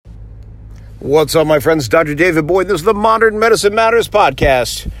What's up, my friends? Dr. David Boyd. This is the Modern Medicine Matters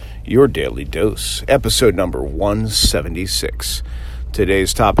podcast, your daily dose, episode number 176.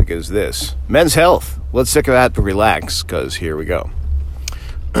 Today's topic is this: men's health. Let's stick with that to relax, because here we go.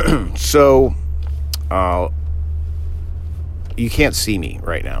 So, you can't see me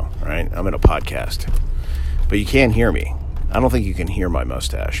right now, right? I'm in a podcast, but you can hear me. I don't think you can hear my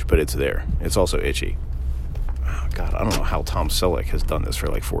mustache, but it's there. It's also itchy. Oh, God, I don't know how Tom Selleck has done this for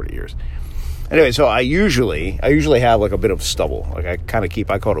like 40 years. Anyway, so I usually have like a bit of stubble. Like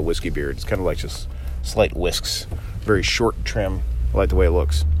I call it a whiskey beard. It's kind of like just slight whisks, very short and trim. I like the way it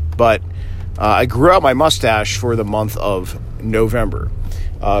looks. But I grew out my mustache for the month of November,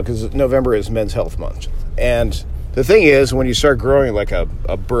 because November is Men's Health Month. And the thing is, when you start growing like a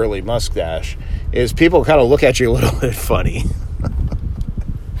burly mustache, is people kind of look at you a little bit funny.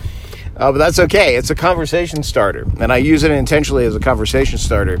 But that's okay. It's a conversation starter. And I use it intentionally as a conversation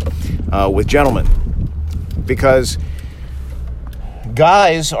starter with gentlemen. Because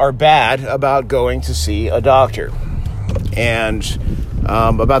guys are bad about going to see a doctor. And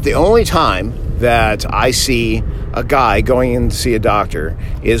about the only time that I see a guy going in to see a doctor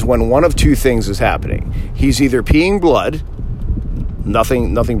is when one of two things is happening. He's either peeing blood.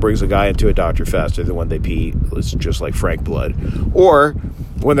 Nothing brings a guy into a doctor faster than when they pee. It's just like frank blood. Or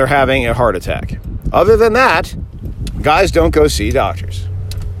when they're having a heart attack. Other than that, guys don't go see doctors.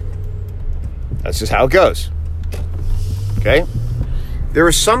 That's just how it goes. Okay? There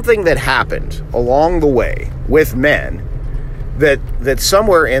was something that happened along the way with men that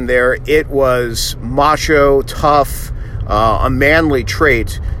somewhere in there it was macho, tough, a manly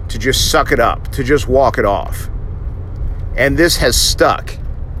trait to just suck it up, to just walk it off. And this has stuck.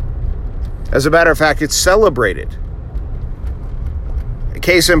 As a matter of fact, it's celebrated.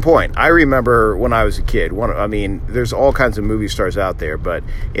 Case in point, I remember when I was a kid, there's all kinds of movie stars out there, but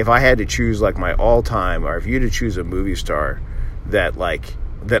if I had to choose like my all-time, or if you had to choose a movie star that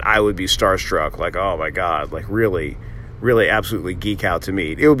I would be starstruck, like, oh my God, like really, really absolutely geek out to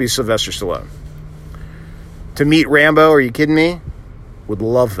meet, it would be Sylvester Stallone. To meet Rambo, are you kidding me? Would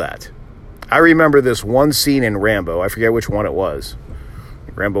love that. I remember this one scene in Rambo. I forget which one it was.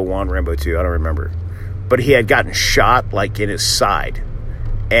 Rambo 1, Rambo 2, I don't remember. But he had gotten shot like in his side.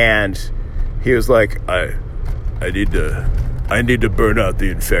 And he was like, I need to burn out the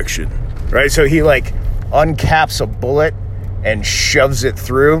infection. Right? So he like uncaps a bullet and shoves it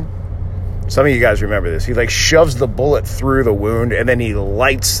through. Some of you guys remember this. He like shoves the bullet through the wound and then he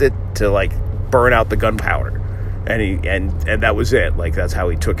lights it to like burn out the gunpowder. And that was it. Like, that's how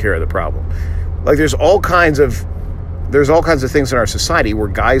he took care of the problem. Like, there's all kinds of things in our society where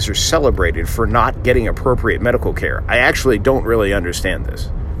guys are celebrated for not getting appropriate medical care. I actually don't really understand this,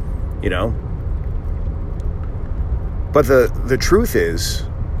 you know? But the truth is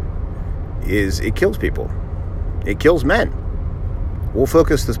it kills people. It kills men. We'll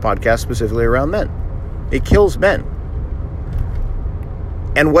focus this podcast specifically around men. It kills men.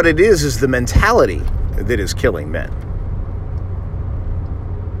 And what it is the mentality that is killing men.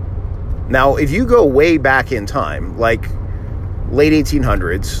 Now, if you go way back in time, like late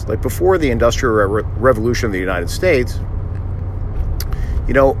 1800s, like before the Industrial Revolution of the United States,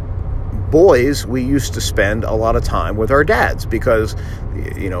 you know, boys, we used to spend a lot of time with our dads because,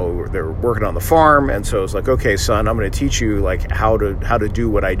 you know, they're working on the farm. And so it's like, okay, son, I'm going to teach you like how to do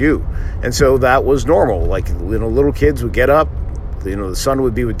what I do. And so that was normal. Like, you know, little kids would get up. You know, the son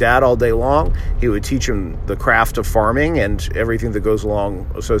would be with dad all day long. He would teach him the craft of farming and everything that goes along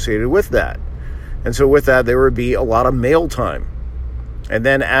associated with that. And so with that, there would be a lot of male time. And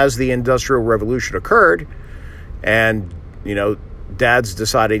then as the Industrial Revolution occurred and, you know, dads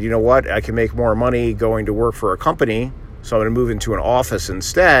decided, you know what, I can make more money going to work for a company, so I'm going to move into an office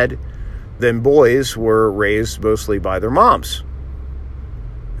instead, then boys were raised mostly by their moms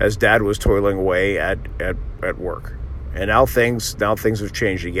as dad was toiling away at work. And now things have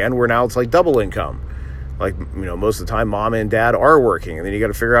changed again, where now it's like double income. Like, you know, most of the time mom and dad are working, and then you got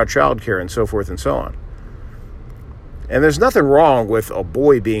to figure out childcare and so forth and so on. And there's nothing wrong with a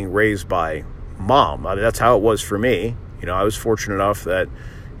boy being raised by mom. I mean, that's how it was for me. You know, I was fortunate enough that,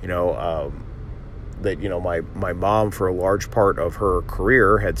 my mom for a large part of her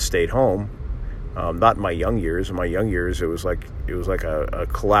career had stayed home. Not in my young years. In my young years, it was like a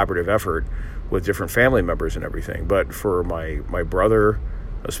collaborative effort with different family members and everything. But for my brother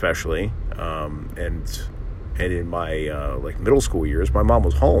especially, and in my middle school years, my mom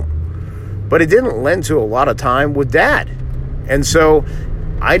was home. But it didn't lend to a lot of time with dad. And so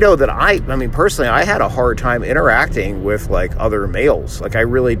I know that personally, I had a hard time interacting with like other males. Like I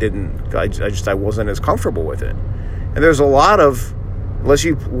really didn't, I wasn't as comfortable with it. And there's a lot of unless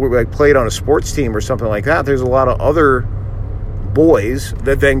you like played on a sports team or something like that, there's a lot of other boys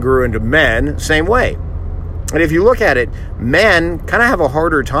that then grew into men same way. And if you look at it, men kind of have a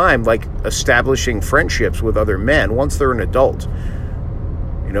harder time like establishing friendships with other men once they're an adult.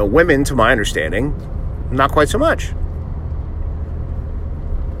 You know, women, to my understanding, not quite so much.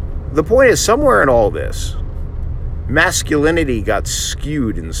 The point is, somewhere in all this, masculinity got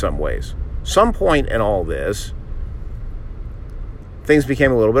skewed in some ways. Some point in all this, things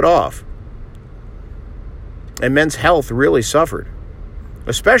became a little bit off. And men's health really suffered,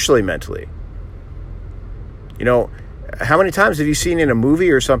 especially mentally. You know, how many times have you seen in a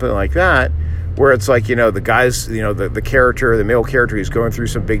movie or something like that where it's like, you know, the guy's, you know, the character, the male character, he's going through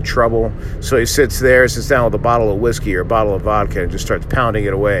some big trouble. So he sits down with a bottle of whiskey or a bottle of vodka and just starts pounding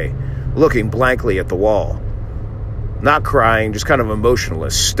it away, looking blankly at the wall. Not crying, just kind of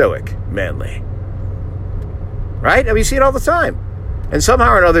emotionless, stoic, manly. Right? I mean, you see it all the time. And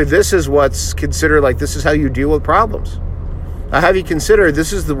somehow or another, this is what's considered like this is how you deal with problems. Now, have you considered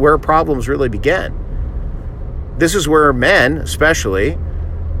this is where problems really began? This is where men, especially,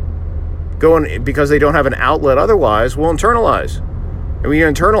 going because they don't have an outlet otherwise, will internalize. And when you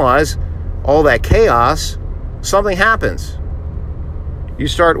internalize all that chaos, something happens. You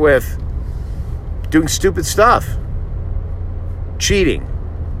start with doing stupid stuff. Cheating.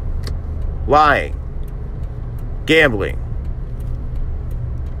 Lying. Gambling.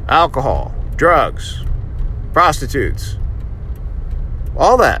 Alcohol. Drugs. Prostitutes.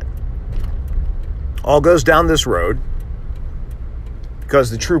 All that. All goes down this road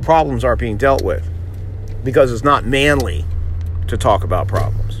because the true problems aren't being dealt with, because it's not manly to talk about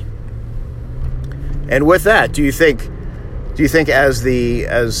problems. And with that, do you think as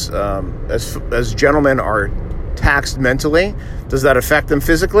gentlemen are taxed mentally, does that affect them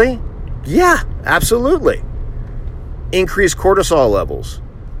physically? Yeah, absolutely. Increased cortisol levels,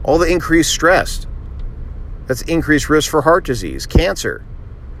 all the increased stress. That's increased risk for heart disease, cancer.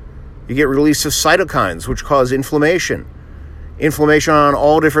 You get release of cytokines, which cause inflammation. Inflammation on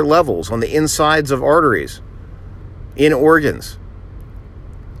all different levels, on the insides of arteries, in organs.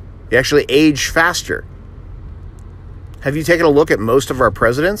 You actually age faster. Have you taken a look at most of our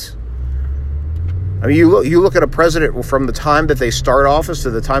presidents? I mean, you look at a president from the time that they start office to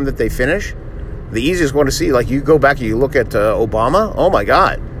the time that they finish. The easiest one to see, like you go back and you look at Obama. Oh my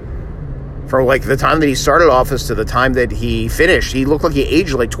God. From like the time that he started office to the time that he finished, he looked like he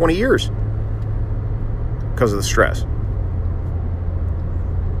aged like 20 years because of the stress.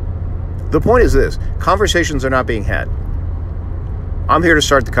 The point is this: conversations are not being had. I'm here to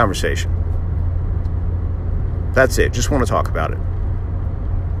start the conversation. That's it. Just want to talk about it.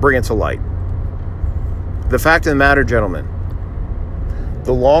 Bring it to light. The fact of the matter, gentlemen,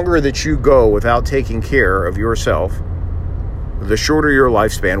 the longer that you go without taking care of yourself, the shorter your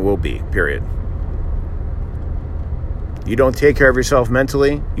lifespan will be, period. You don't take care of yourself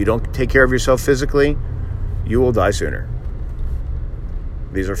mentally, you don't take care of yourself physically, you will die sooner.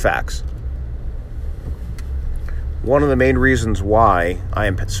 These are facts. One of the main reasons why I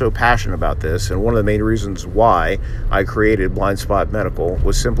am so passionate about this, and one of the main reasons why I created Blind Spot Medical,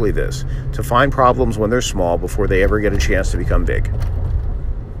 was simply this: to find problems when they're small before they ever get a chance to become big.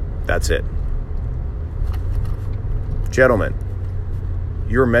 That's it. Gentlemen,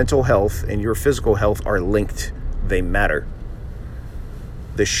 your mental health and your physical health are linked. They matter.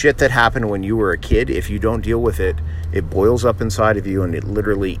 The shit that happened when you were a kid, if you don't deal with it, it boils up inside of you and it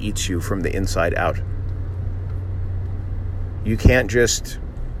literally eats you from the inside out. You can't just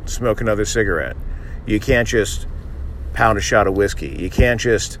smoke another cigarette. You can't just pound a shot of whiskey. You can't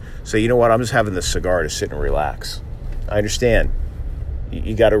just say, you know what, I'm just having this cigar to sit and relax. I understand.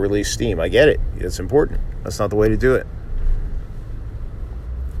 You got to release steam. I get it. It's important. That's not the way to do it.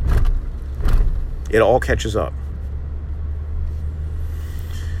 It all catches up.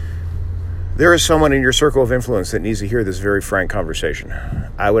 There is someone in your circle of influence that needs to hear this very frank conversation.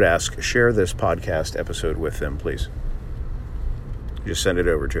 I would ask, share this podcast episode with them, please. Just send it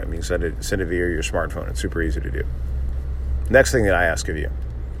over to them. You can send it via your smartphone. It's super easy to do. Next thing that I ask of you,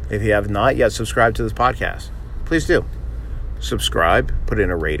 if you have not yet subscribed to this podcast, please do. Subscribe, put in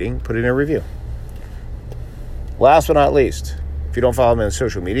a rating, put in a review. Last but not least, if you don't follow me on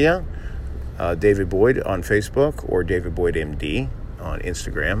social media, David Boyd on Facebook or David Boyd MD on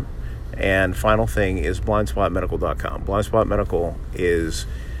Instagram. And final thing is blindspotmedical.com. Blindspot Medical is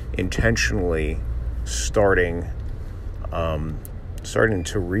intentionally starting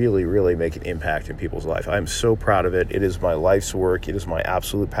to really, really make an impact in people's life. I'm so proud of it. It is my life's work. It is my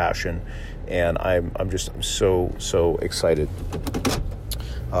absolute passion. And I'm so excited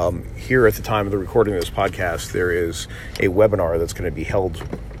here at the time of the recording of this podcast, there is a webinar that's going to be held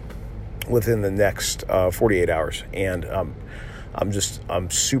within the next 48 hours. And I'm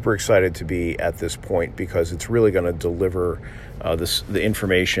super excited to be at this point because it's really going to deliver the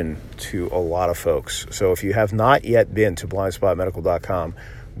information to a lot of folks. So if you have not yet been to blindspotmedical.com,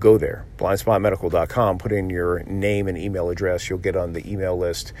 go there, blindspotmedical.com, put in your name and email address. You'll get on the email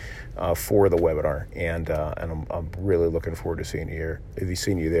list for the webinar, and I'm really looking forward to seeing you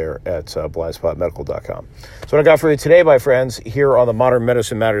there at blindspotmedical.com. So what I got for you today, my friends, here on the Modern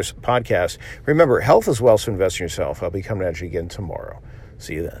Medicine Matters podcast. Remember, health is wealth, so invest in yourself. I'll be coming at you again tomorrow.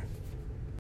 See you then.